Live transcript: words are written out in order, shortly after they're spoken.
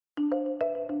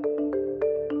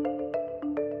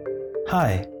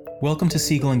Hi, welcome to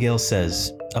Siegel & Gale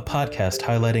Says, a podcast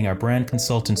highlighting our brand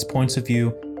consultants' points of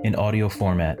view in audio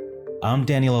format. I'm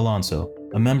Daniel Alonso,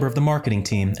 a member of the marketing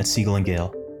team at Siegel &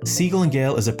 Gale. Siegel &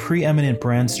 Gale is a preeminent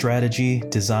brand strategy,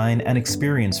 design, and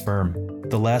experience firm.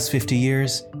 The last 50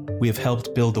 years, we have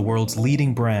helped build the world's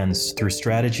leading brands through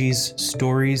strategies,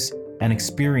 stories, and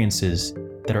experiences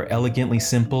that are elegantly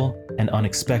simple and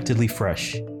unexpectedly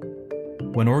fresh.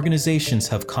 When organizations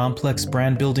have complex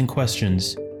brand building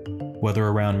questions, whether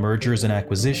around mergers and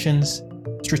acquisitions,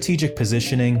 strategic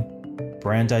positioning,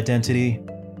 brand identity,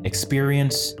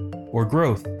 experience, or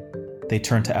growth, they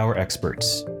turn to our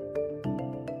experts.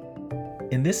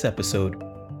 In this episode,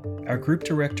 our Group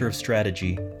Director of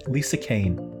Strategy, Lisa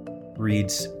Kane,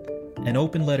 reads An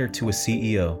Open Letter to a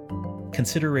CEO,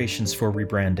 Considerations for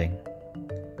Rebranding.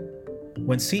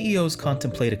 When CEOs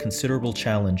contemplate a considerable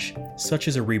challenge, such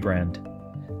as a rebrand,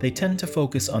 they tend to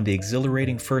focus on the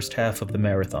exhilarating first half of the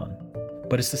marathon.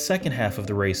 But it's the second half of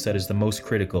the race that is the most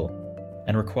critical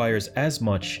and requires as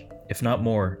much, if not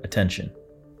more, attention.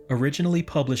 Originally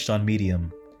published on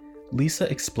Medium, Lisa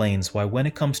explains why when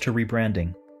it comes to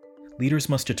rebranding, leaders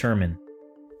must determine,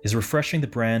 is refreshing the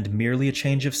brand merely a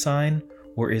change of sign,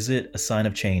 or is it a sign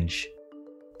of change?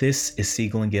 This is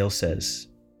Siegel & Gale Says.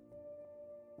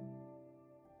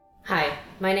 Hi,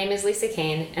 my name is Lisa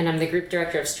Kane, and I'm the Group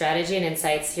Director of Strategy and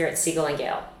Insights here at Siegel &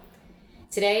 Gale.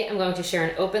 Today, I'm going to share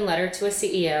an open letter to a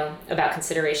CEO about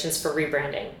considerations for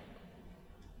rebranding.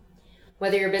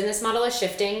 Whether your business model is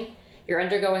shifting, you're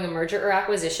undergoing a merger or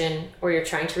acquisition, or you're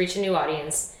trying to reach a new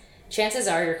audience, chances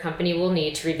are your company will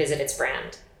need to revisit its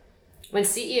brand. When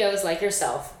CEOs like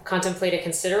yourself contemplate a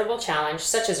considerable challenge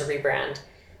such as a rebrand,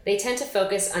 they tend to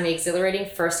focus on the exhilarating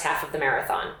first half of the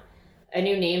marathon, a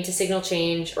new name to signal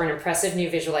change or an impressive new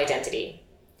visual identity.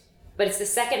 But it's the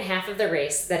second half of the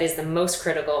race that is the most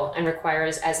critical and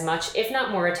requires as much, if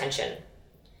not more, attention.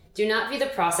 Do not view the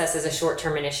process as a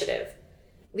short-term initiative.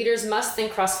 Leaders must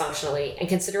think cross-functionally and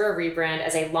consider a rebrand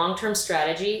as a long-term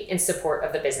strategy in support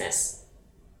of the business.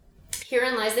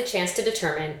 Herein lies the chance to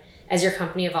determine, as your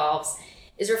company evolves,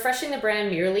 is refreshing the brand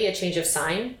merely a change of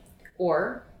sign,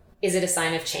 or is it a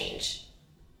sign of change?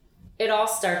 It all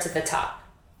starts at the top.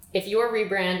 If your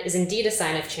rebrand is indeed a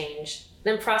sign of change,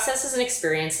 then processes and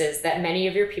experiences that many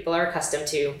of your people are accustomed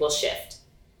to will shift.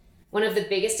 One of the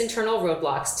biggest internal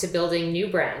roadblocks to building new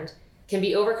brand can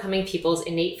be overcoming people's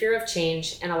innate fear of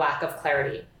change and a lack of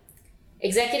clarity.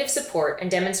 Executive support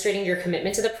and demonstrating your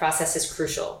commitment to the process is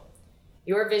crucial.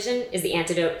 Your vision is the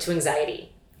antidote to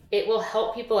anxiety. It will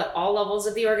help people at all levels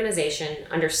of the organization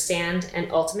understand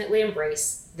and ultimately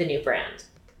embrace the new brand.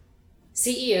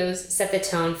 CEOs set the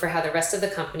tone for how the rest of the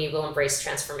company will embrace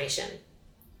transformation.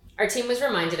 Our team was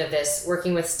reminded of this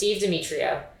working with Steve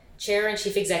Demetriou, Chair and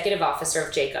Chief Executive Officer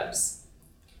of Jacobs.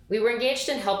 We were engaged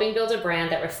in helping build a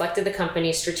brand that reflected the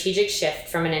company's strategic shift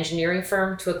from an engineering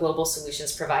firm to a global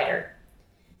solutions provider.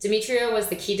 Demetriou was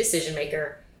the key decision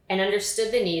maker and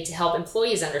understood the need to help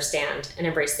employees understand and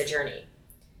embrace the journey.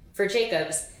 For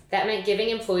Jacobs, that meant giving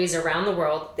employees around the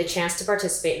world the chance to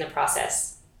participate in the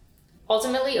process.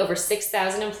 Ultimately, over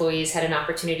 6,000 employees had an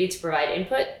opportunity to provide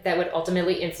input that would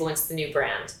ultimately influence the new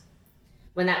brand.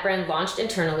 When that brand launched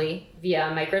internally via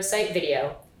a microsite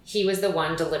video, he was the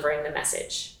one delivering the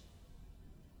message.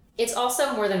 It's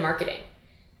also more than marketing.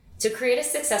 To create a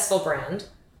successful brand,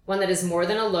 one that is more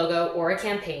than a logo or a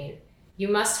campaign, you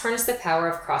must harness the power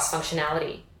of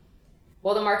cross-functionality.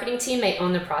 While the marketing team may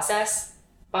own the process,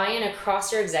 buy-in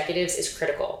across your executives is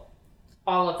critical.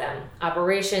 All of them,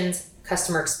 operations,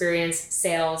 customer experience,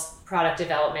 sales, product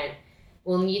development,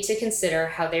 will need to consider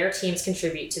how their teams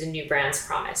contribute to the new brand's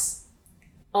promise.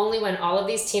 Only when all of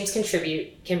these teams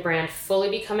contribute can brand fully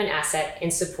become an asset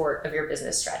in support of your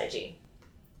business strategy.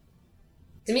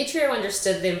 Demetriou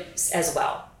understood this as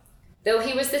well. Though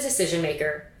he was the decision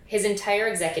maker, his entire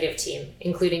executive team,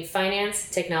 including finance,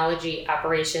 technology,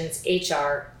 operations,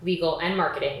 HR, legal, and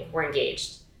marketing, were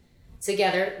engaged.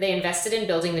 Together, they invested in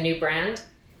building the new brand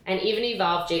and even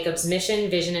evolved Jacobs' mission,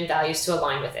 vision, and values to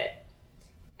align with it.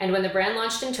 And when the brand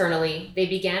launched internally, they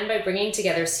began by bringing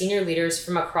together senior leaders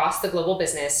from across the global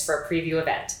business for a preview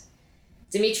event.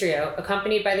 Demetriou,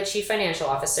 accompanied by the Chief Financial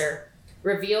Officer,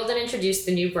 revealed and introduced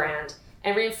the new brand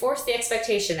and reinforced the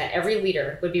expectation that every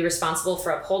leader would be responsible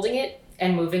for upholding it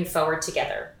and moving forward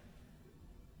together.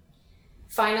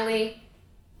 Finally,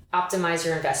 optimize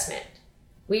your investment.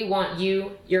 We want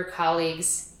you, your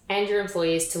colleagues, and your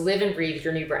employees to live and breathe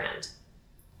your new brand.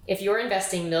 If you're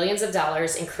investing millions of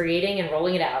dollars in creating and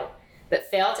rolling it out, but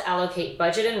fail to allocate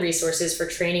budget and resources for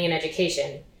training and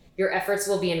education, your efforts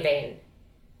will be in vain.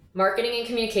 Marketing and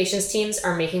communications teams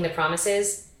are making the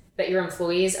promises, but your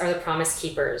employees are the promise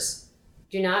keepers.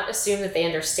 Do not assume that they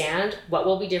understand what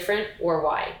will be different or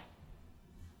why.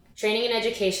 Training and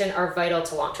education are vital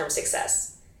to long-term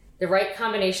success. The right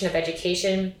combination of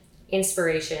education,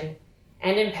 inspiration,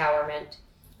 and empowerment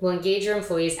will engage your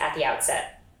employees at the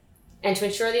outset. And to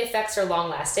ensure the effects are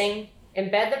long-lasting,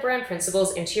 embed the brand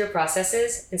principles into your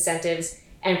processes, incentives,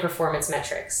 and performance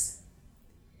metrics.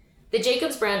 The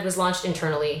Jacobs brand was launched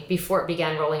internally before it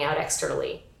began rolling out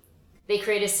externally. They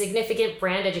created a significant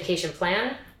brand education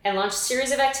plan and launched a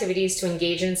series of activities to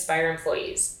engage and inspire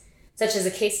employees, such as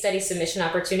a case study submission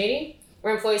opportunity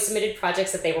where employees submitted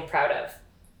projects that they were proud of.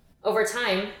 Over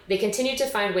time, they continued to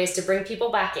find ways to bring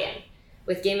people back in,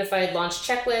 with gamified launch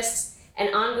checklists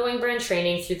and ongoing brand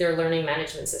training through their learning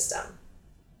management system.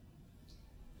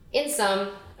 In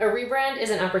sum, a rebrand is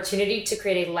an opportunity to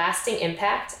create a lasting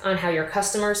impact on how your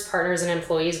customers, partners, and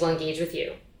employees will engage with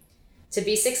you. To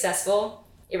be successful,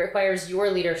 it requires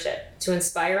your leadership to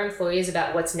inspire employees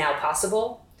about what's now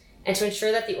possible and to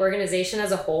ensure that the organization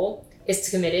as a whole is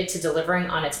committed to delivering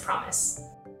on its promise.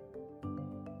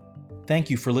 Thank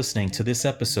you for listening to this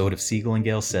episode of Siegel &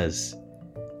 Gale Says.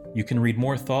 You can read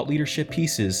more thought leadership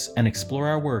pieces and explore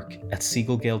our work at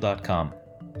siegelgale.com.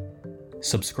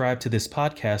 Subscribe to this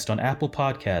podcast on Apple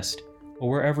Podcast or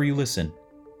wherever you listen.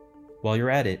 While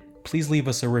you're at it, please leave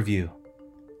us a review.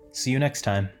 See you next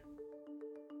time.